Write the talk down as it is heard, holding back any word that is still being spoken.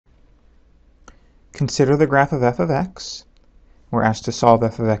consider the graph of f of x. We're asked to solve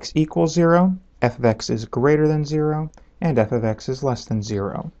f of x equals 0, f of x is greater than 0, and f of x is less than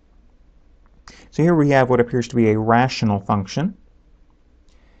 0. So here we have what appears to be a rational function.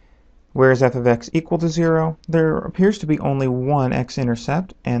 Where is f of x equal to 0? There appears to be only one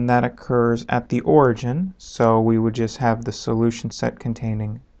x-intercept, and that occurs at the origin, so we would just have the solution set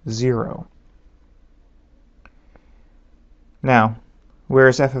containing 0. Now, where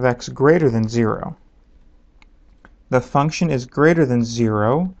is f of x greater than 0? The function is greater than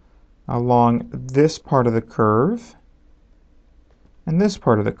 0 along this part of the curve and this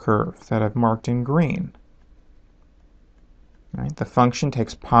part of the curve that I've marked in green. Right? The function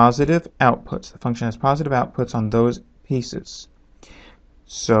takes positive outputs. The function has positive outputs on those pieces.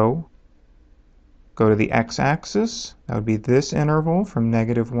 So, go to the x-axis. That would be this interval from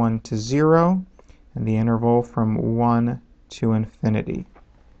 -1 to 0, and the interval from 1 to infinity.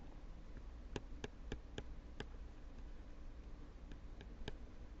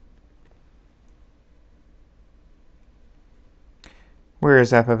 Where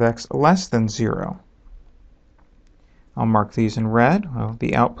is f of x less than 0? I'll mark these in red. Well,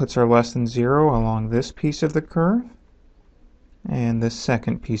 the outputs are less than 0 along this piece of the curve and this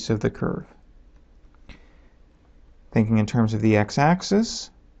second piece of the curve. Thinking in terms of the x-axis,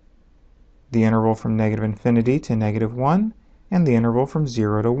 the interval from -infinity to -1, and the interval from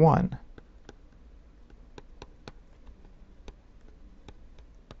 0 to 1.